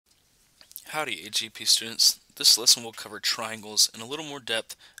Howdy AGP students, this lesson will cover triangles in a little more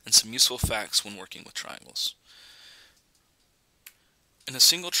depth and some useful facts when working with triangles. In a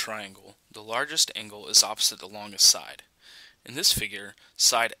single triangle, the largest angle is opposite the longest side. In this figure,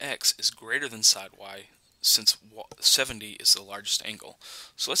 side X is greater than side Y since 70 is the largest angle.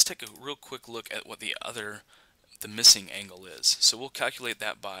 So let's take a real quick look at what the missing angle is. So we'll calculate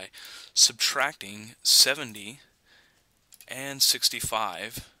that by subtracting 70 and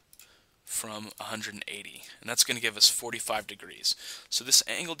 65 from 180, and that's going to give us 45 degrees. So this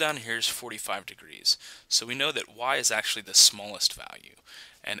angle down here is 45 degrees. So we know that Y is actually the smallest value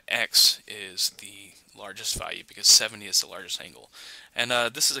and X is the largest value because 70 is the largest angle. And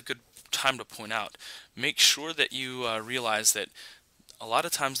this is a good time to point out, make sure that you realize that a lot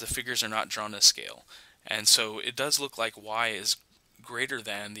of times the figures are not drawn to scale, and so it does look like Y is greater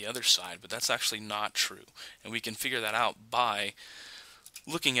than the other side, but that's actually not true, and we can figure that out by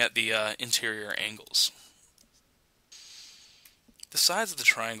looking at the interior angles. The sides of the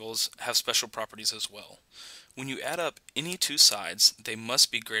triangles have special properties as well. When you add up any two sides, they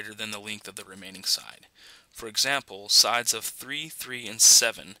must be greater than the length of the remaining side. For example, sides of 3, 3, and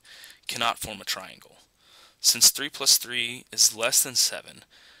 7 cannot form a triangle. Since 3 plus 3 is less than 7,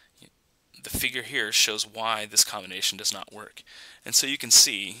 the figure here shows why this combination does not work. And so you can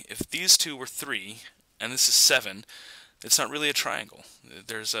see, if these two were 3 and this is 7, it's not really a triangle.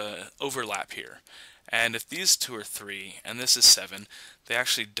 There's a overlap here. And if these two are 3 and this is 7, they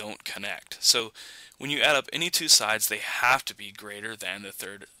actually don't connect. So when you add up any two sides, they have to be greater than the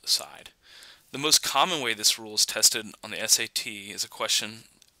third side. The most common way this rule is tested on the SAT is a question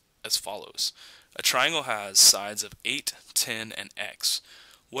as follows. A triangle has sides of 8, 10, and x.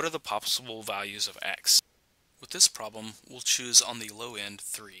 What are the possible values of x? With this problem, we'll choose on the low end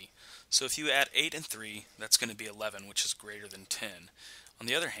 3. So if you add 8 and 3, that's going to be 11, which is greater than 10. On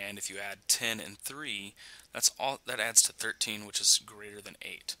the other hand, if you add 10 and 3, that adds to 13, which is greater than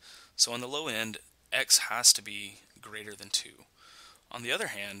 8. So on the low end, x has to be greater than 2. On the other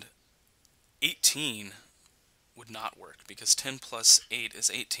hand, 18 would not work because 10 plus 8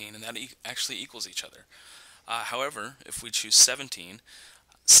 is 18, and that actually equals each other. However, if we choose 17,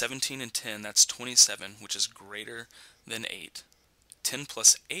 17 and 10, that's 27, which is greater than 8. 10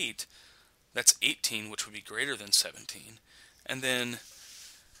 plus 8, that's 18, which would be greater than 17. And then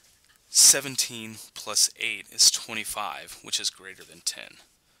 17 plus 8 is 25, which is greater than 10.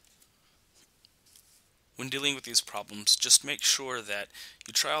 When dealing with these problems, just make sure that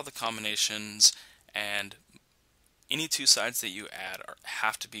you try all the combinations and any two sides that you add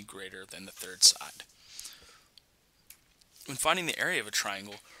have to be greater than the third side. When finding the area of a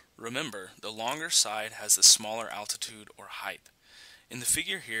triangle, remember the longer side has the smaller altitude or height. In the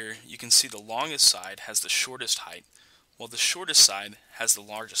figure here, you can see the longest side has the shortest height, while the shortest side has the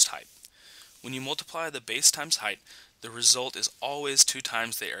largest height. When you multiply the base times height, the result is always 2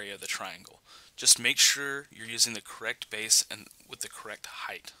 times the area of the triangle. Just make sure you're using the correct base and with the correct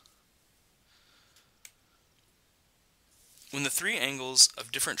height. When the 3 angles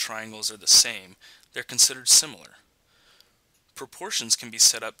of different triangles are the same, they're considered similar. Proportions can be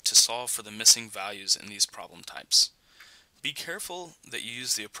set up to solve for the missing values in these problem types. Be careful that you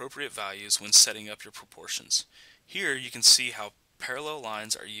use the appropriate values when setting up your proportions. Here you can see how parallel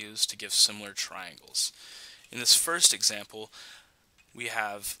lines are used to give similar triangles. In this first example, we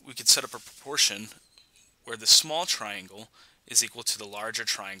could set up a proportion where the small triangle is equal to the larger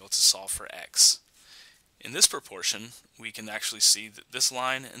triangle to solve for x. In this proportion, we can actually see that this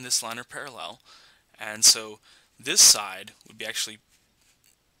line and this line are parallel, and so this side would actually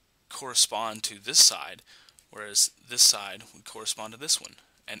correspond to this side, whereas this side would correspond to this one,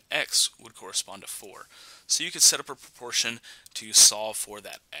 and x would correspond to 4. So you could set up a proportion to solve for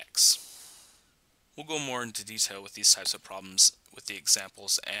that x. We'll go more into detail with these types of problems with the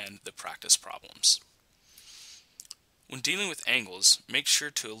examples and the practice problems. When dealing with angles, make sure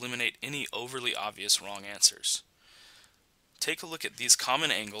to eliminate any overly obvious wrong answers. Take a look at these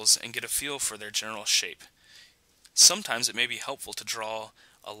common angles and get a feel for their general shape. Sometimes it may be helpful to draw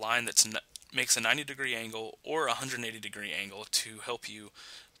a line that makes a 90-degree angle or a 180-degree angle to help you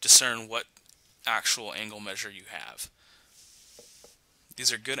discern what actual angle measure you have.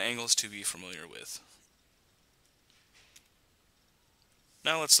 These are good angles to be familiar with.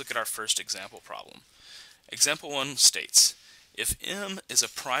 Now let's look at our first example problem. Example 1 states, if m is a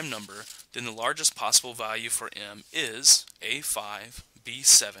prime number, then the largest possible value for m is a5,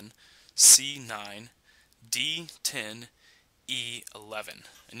 b7, c9, d10, e11.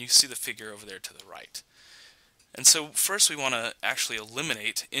 And you see the figure over there to the right. And so first we want to actually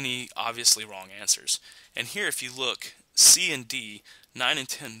eliminate any obviously wrong answers. And here if you look, C and D 9 and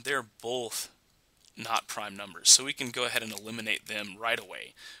 10, they're both not prime numbers, so we can go ahead and eliminate them right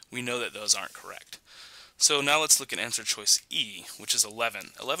away. We know that those aren't correct. So now let's look at answer choice E, which is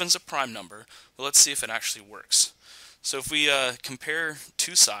 11. 11 is a prime number, but let's see if it actually works. So if we compare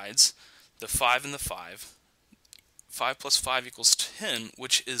two sides, the 5 and the 5 plus 5 equals 10,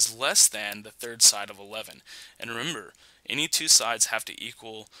 which is less than the third side of 11. And remember, any two sides have to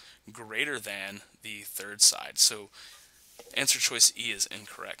equal greater than the third side. So answer choice E is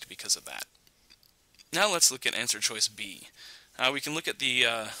incorrect because of that. Now let's look at answer choice B. We can look at the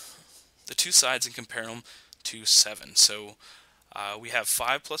two sides and compare them to 7. So we have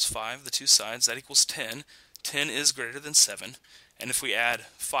 5 plus 5, the two sides, that equals 10. 10 is greater than 7. And if we add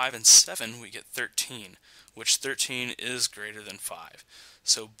 5 and 7, we get 13, which 13 is greater than 5.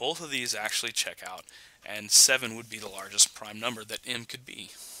 So both of these actually check out, and 7 would be the largest prime number that M could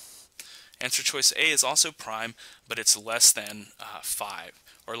be. Answer choice A is also prime, but it's less than 5,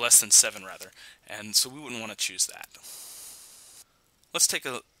 or less than 7 rather, and so we wouldn't want to choose that. Let's take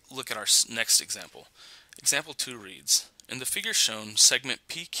a look at our next example. Example 2 reads, in the figure shown, segment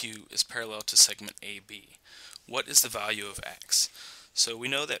PQ is parallel to segment AB. What is the value of x? So we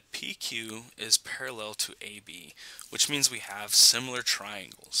know that PQ is parallel to AB, which means we have similar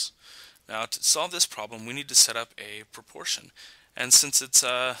triangles. Now to solve this problem, we need to set up a proportion. And since it's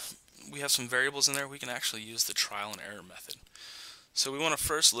we have some variables in there, we can actually use the trial and error method. So we want to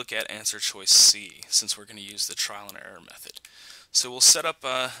first look at answer choice C, since we're going to use the trial and error method. So we'll set up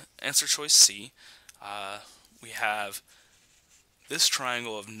answer choice C. We have this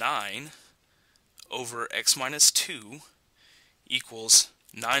triangle of 9 over x minus 2 equals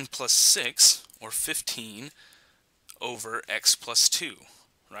 9 plus 6, or 15, over x plus 2,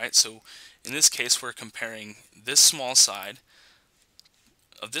 right? So in this case, we're comparing this small side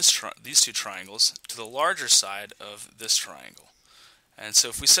of these two triangles to the larger side of this triangle. And so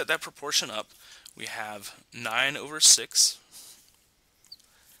if we set that proportion up, we have 9 over 6,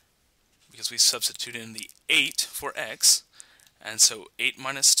 because we substitute in the 8 for x, and so 8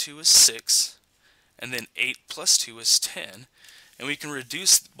 minus 2 is 6, and then 8 plus 2 is 10, and we can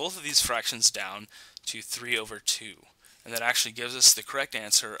reduce both of these fractions down to 3 over 2, and that actually gives us the correct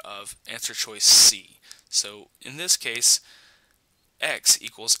answer of answer choice C. So in this case, x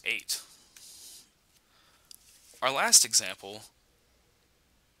equals 8. Our last example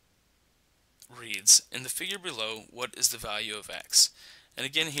reads, in the figure below, what is the value of x? And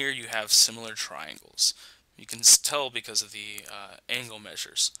again, here you have similar triangles. You can tell because of the angle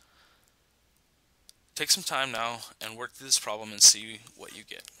measures. Take some time now and work through this problem and see what you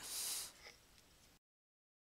get.